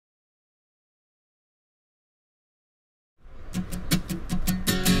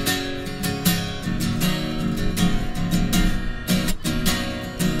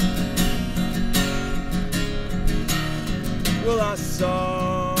I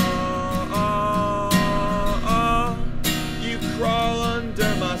saw you crawl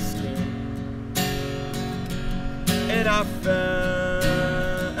under my skin, and I felt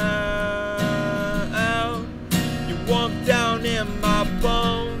you walk down in my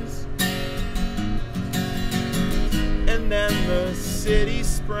bones, and then the city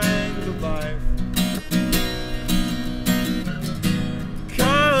sprang to life.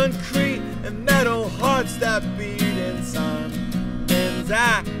 Concrete and metal hearts that beat in time, and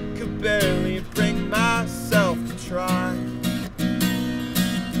I could barely bring myself to try to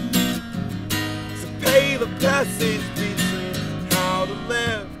pay the passage between how to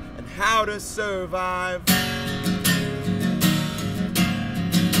live and how to survive.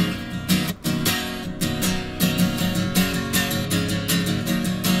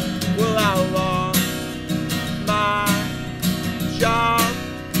 Well, I lost my job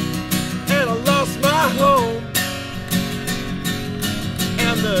and I lost my home,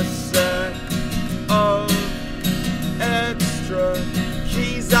 and the set of extra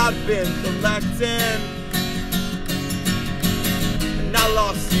keys I'd been collecting, and I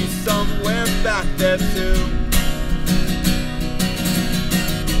lost you somewhere back there too.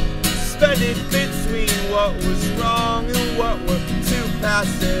 Suspended between what was wrong and what were too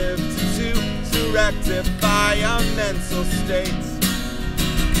passive to rectify our mental states.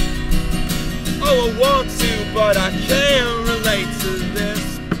 Oh, I want to, but I can't relate to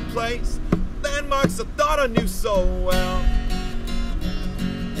this place. Landmarks I thought I knew so well,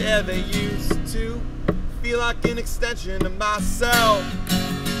 yeah, they used to feel like an extension of myself.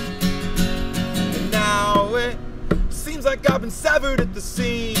 And now it seems like I've been severed at the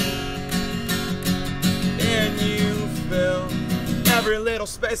seams, and you fill every little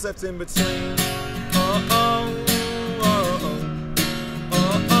space left in between. Oh,